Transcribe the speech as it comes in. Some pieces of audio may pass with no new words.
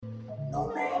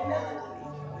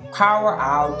Power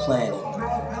our planet.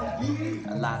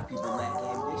 A lot of people lack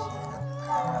ambition.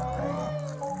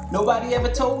 Nobody ever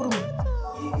told them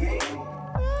you can do anything.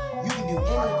 You can do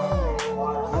anything.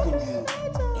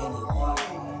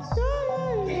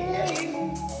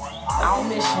 Our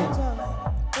mission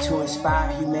to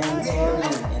inspire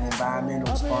humanitarian and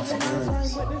environmental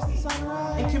responsibilities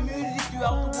in communities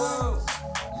throughout the world.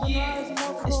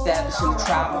 Establishing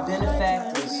tribal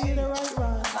benefactors.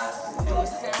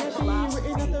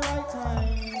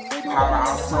 Power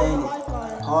Our Planet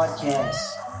podcast.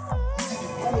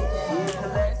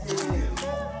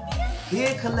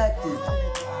 Here collective.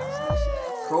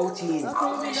 Protein.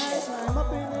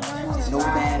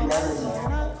 Nomad Melody.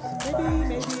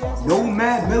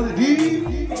 Nomad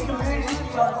Melody.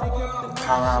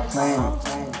 Power Our Planet.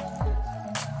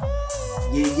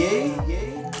 Yeah.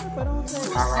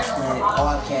 Power Our Planet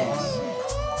podcast.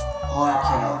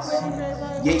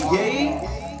 Yeah.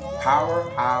 Power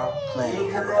Our Planet.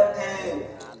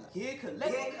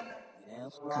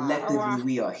 Collectively,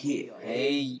 we are here.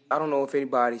 Hey, I don't know if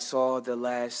anybody saw the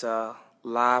last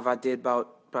live I did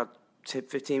about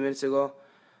 15 minutes ago.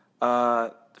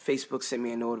 Facebook sent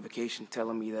me a notification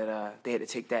telling me that they had to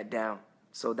take that down.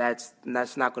 So that's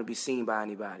not going to be seen by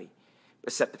anybody,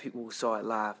 except the people who saw it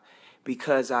live,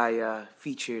 because I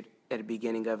featured at the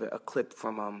beginning of it a clip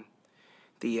from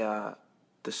the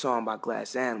song by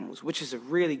Glass Animals, which is a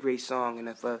really great song. And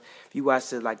if you watch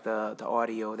the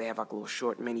audio, they have like a little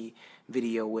short mini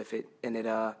video with it, and it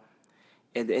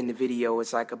in the video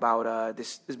it's like about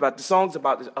the song's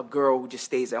about a girl who just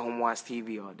stays at home and watches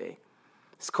TV all day.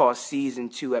 It's called Season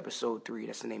 2, Episode 3.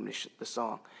 That's the name of the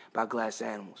song by Glass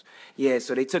Animals. Yeah,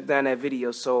 so they took down that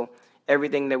video. So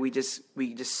everything that we just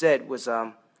said was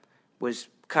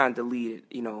kind of deleted.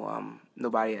 You know,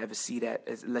 nobody ever see that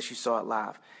unless you saw it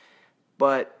live.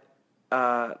 But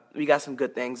we got some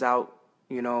good things out.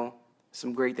 You know,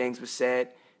 some great things were said.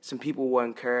 Some people were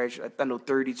encouraged. I know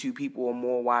 32 people or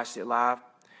more watched it live.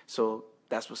 So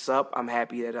that's what's up. I'm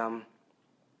happy that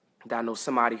I know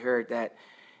somebody heard that.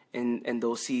 And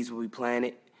those seeds will be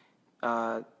planted,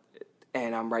 and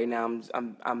I'm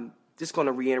just going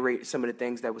to reiterate some of the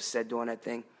things that was said during that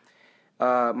thing.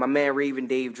 My man Raven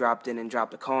Dave dropped in and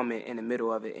dropped a comment in the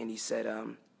middle of it, and he said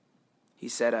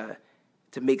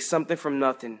to make something from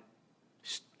nothing,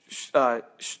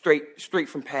 straight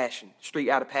from passion, straight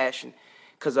out of passion,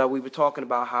 because we were talking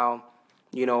about how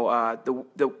the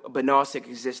Banarsic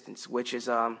existence, which is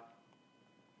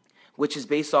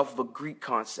based off of a Greek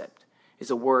concept.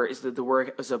 The word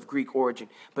is of Greek origin.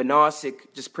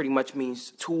 Banarsic just pretty much means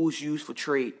tools used for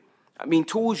trade. I mean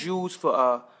tools used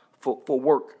for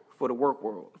work, for the work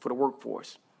world, for the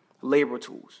workforce, labor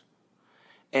tools.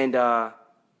 And the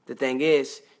thing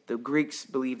is, the Greeks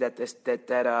believed that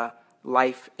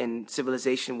life and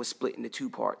civilization was split into two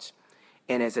parts,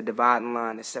 and there's a dividing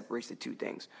line that separates the two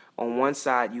things. On one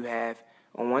side you have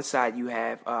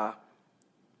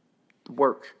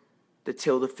work, to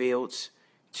till the fields,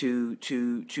 to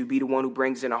be the one who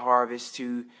brings in a harvest,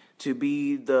 to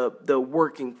be the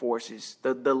working forces,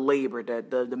 the labor,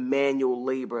 the manual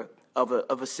labor of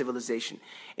a civilization.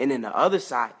 And then the other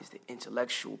side is the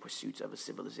intellectual pursuits of a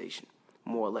civilization,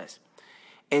 more or less.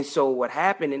 And so what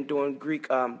happened during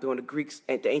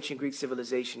the ancient Greek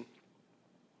civilization,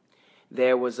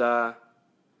 there was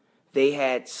they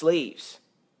had slaves,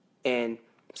 and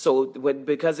so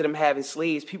because of them having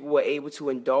slaves, people were able to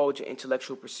indulge in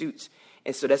intellectual pursuits.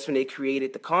 And so that's when they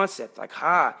created the concept,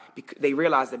 they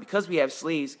realized that because we have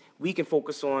slaves, we can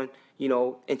focus on,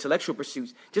 intellectual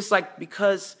pursuits. Just like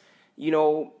because,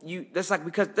 that's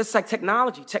like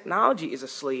technology. Technology is a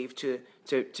slave to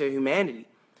humanity.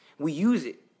 We use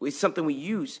it. It's something we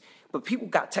use. But people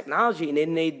got technology, and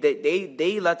then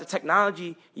they let the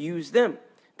technology use them.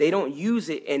 They don't use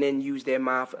it and then use their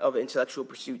mind for other intellectual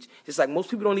pursuits. Just like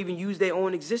most people don't even use their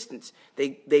own existence.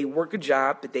 They work a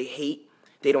job that they hate.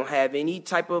 They don't have any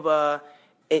type of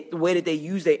way that they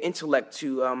use their intellect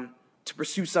to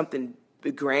pursue something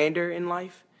grander in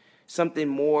life, something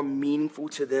more meaningful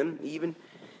to them even.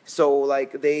 So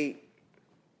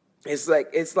it's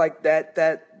like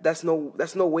that's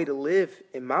no way to live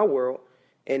in my world,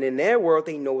 and in their world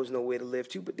they know there's no way to live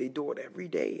too, but they do it every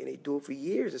day and they do it for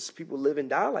years. It's people live and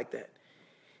die like that,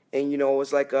 and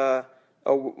it's like a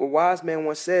wise man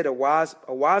once said, a wise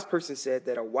person said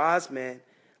that a wise man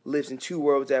lives in two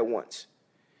worlds at once,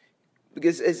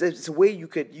 because it's a way you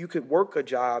could work a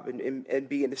job and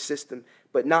be in the system,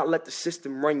 but not let the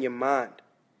system run your mind.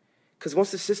 Because once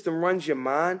the system runs your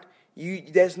mind,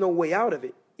 there's no way out of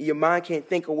it. Your mind can't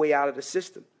think a way out of the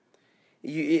system.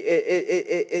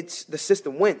 The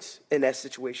system wins in that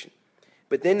situation.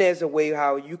 But then there's a way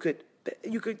how you could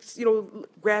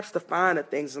grasp the finer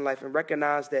things in life and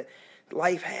recognize that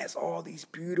life has all these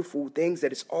beautiful things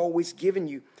that it's always given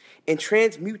you, and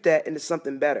transmute that into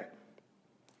something better.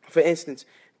 For instance,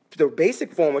 the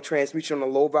basic form of transmutation on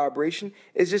a low vibration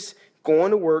is just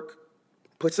going to work,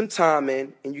 put some time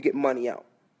in, and you get money out.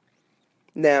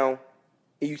 Now,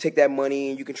 you take that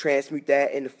money and you can transmute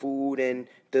that into food and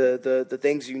the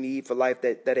things you need for life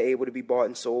that are able to be bought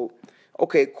and sold.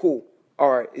 Okay, cool. All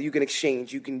right, you can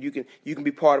exchange. You can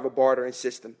be part of a bartering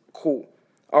system. Cool.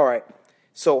 All right.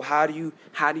 So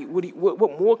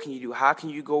what more can you do? How can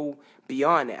you go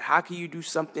beyond that? How can you do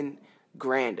something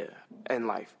grander in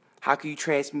life? How can you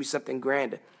transmute something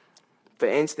grander? For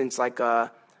instance, like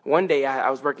one day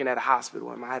I was working at a hospital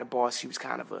and I had a boss. She was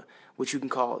kind of what you can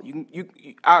call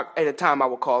at the time I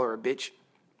would call her a bitch.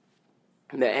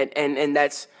 And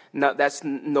that's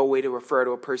no way to refer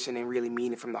to a person and really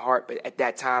mean it from the heart. But at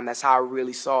that time, that's how I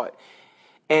really saw it.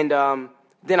 And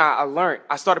then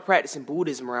I started practicing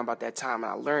Buddhism around about that time,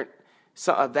 and I learned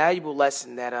a valuable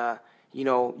lesson that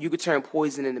you could turn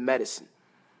poison into medicine.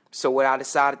 So what I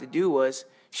decided to do was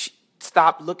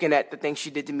stop looking at the thing she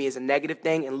did to me as a negative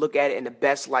thing and look at it in the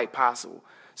best light possible.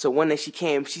 So one day she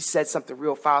came, she said something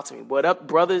real foul to me. What up,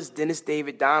 brothers? Dennis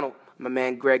David Donald, my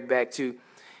man Greg back too.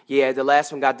 Yeah, the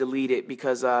last one got deleted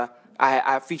because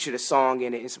I featured a song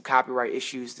in it and some copyright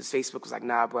issues. The Facebook was like,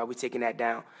 nah, bro, we taking that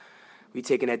down.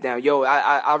 Yo,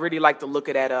 I really like to look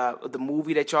at that the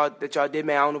movie that y'all did,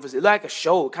 man. I don't know if it's like a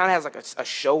show. It kind of has like a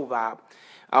show vibe.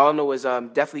 I don't know.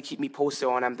 Definitely keep me posted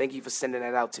on them. Thank you for sending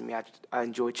that out to me. I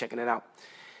enjoy checking it out.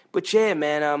 But yeah,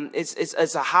 man,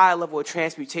 it's a high level of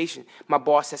transmutation. My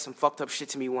boss said some fucked up shit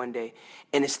to me one day,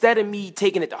 and instead of me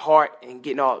taking it to heart and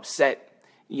getting all upset,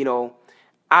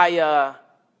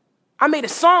 I made a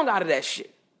song out of that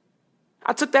shit.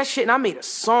 I took that shit and I made a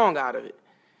song out of it.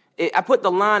 I put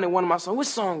the line in one of my songs. What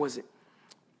song was it?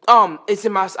 It's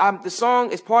in the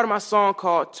song is part of my song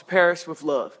called "To Perish with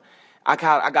Love." I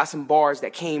got some bars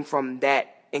that came from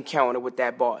that encounter with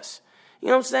that boss. You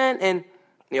know what I'm saying? And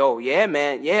yeah,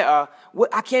 man, yeah.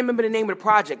 I can't remember the name of the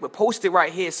project, but post it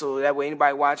right here so that way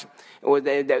anybody watching or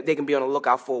they can be on the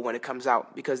lookout for it when it comes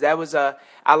out. Because that was I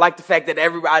like the fact that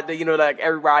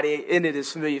everybody in it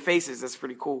is familiar faces. That's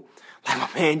pretty cool. Like my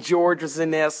man George was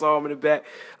in there, I saw him in the back.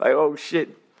 Like, oh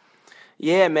shit.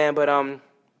 Yeah, man, but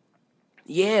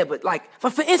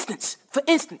for instance,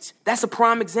 that's a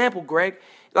prime example, Greg.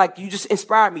 Like you just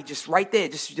inspired me just right there.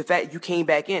 Just the fact you came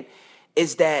back in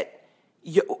is that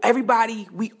everybody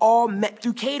we all met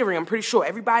through catering. I'm pretty sure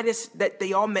everybody that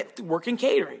they all met through working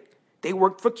catering. We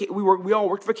all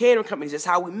worked for catering companies. That's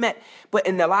how we met.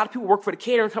 And a lot of people work for the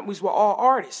catering companies were all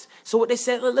artists. So what they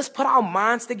said, let's put our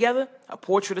minds together. A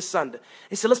portrait asunder.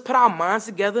 They said, let's put our minds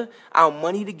together, our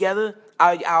money together.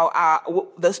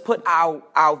 Let's put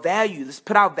our value. Let's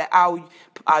put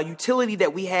our utility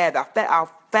that we have, our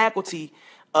faculty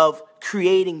of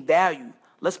creating value.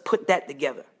 Let's put that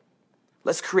together.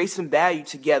 Let's create some value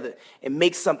together and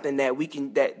make something that we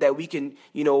can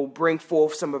bring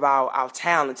forth some of our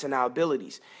talents and our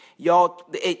abilities. Y'all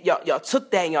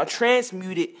took that and y'all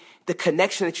transmuted the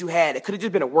connection that you had. It could have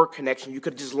just been a work connection. You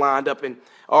could have just lined up and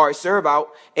serve out,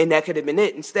 and that could have been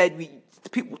it. Instead,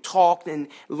 people talked and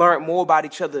learned more about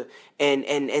each other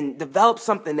and developed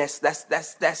something that's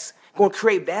going to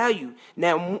create value.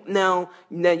 Now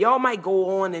y'all might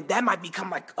go on and that might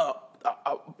become like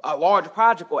a large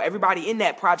project, or everybody in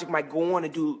that project might go on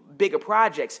and do bigger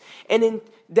projects. And then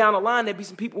down the line, there'd be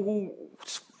some people who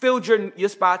filled your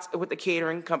spots with the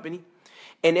catering company,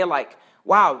 and they're like,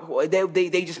 wow,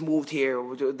 they just moved here,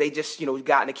 or they just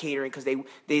got into catering because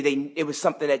it was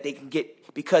something that they can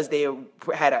get because they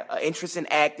had an interest in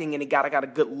acting and they got a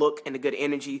good look and a good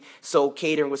energy. So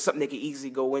catering was something they could easily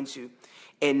go into.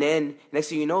 And then next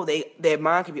thing you know, their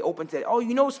mind can be open to,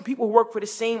 some people who work for the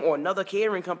same or another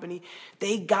catering company,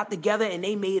 they got together and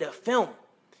they made a film.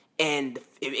 And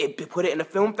it put it in a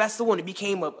film festival and it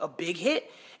became a big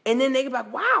hit. And then they be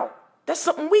like, wow, that's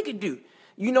something we could do.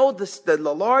 One of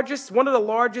the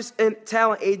largest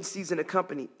talent agencies in the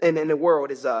company and in the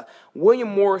world is William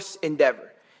Morris Endeavor.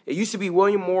 It used to be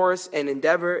William Morris and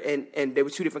Endeavor, and they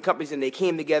were two different companies, and they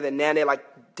came together, and now they're like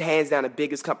hands down the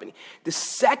biggest company. The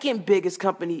second biggest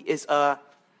company is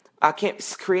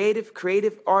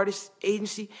Creative Artist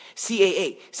Agency,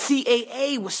 CAA.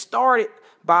 CAA was started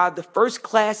by the first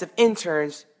class of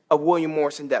interns of William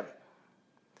Morris Endeavor.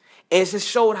 And it just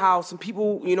showed how some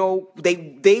people,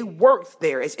 they worked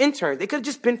there as interns. They could have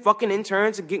just been fucking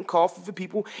interns and getting coffee for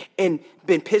people and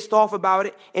been pissed off about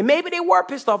it. And maybe they were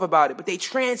pissed off about it, but they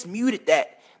transmuted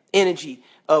that energy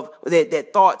of their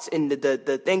thoughts and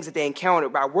the things that they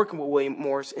encountered by working with William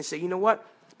Morris and say, you know what?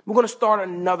 We're going to start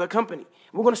another company.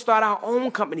 We're going to start our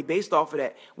own company based off of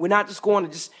that. We're not going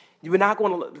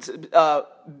to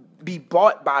be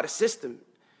bought by the system.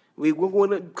 We're going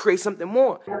to create something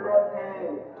more.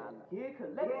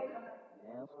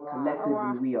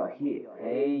 Collectively, we are here.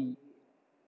 Hey.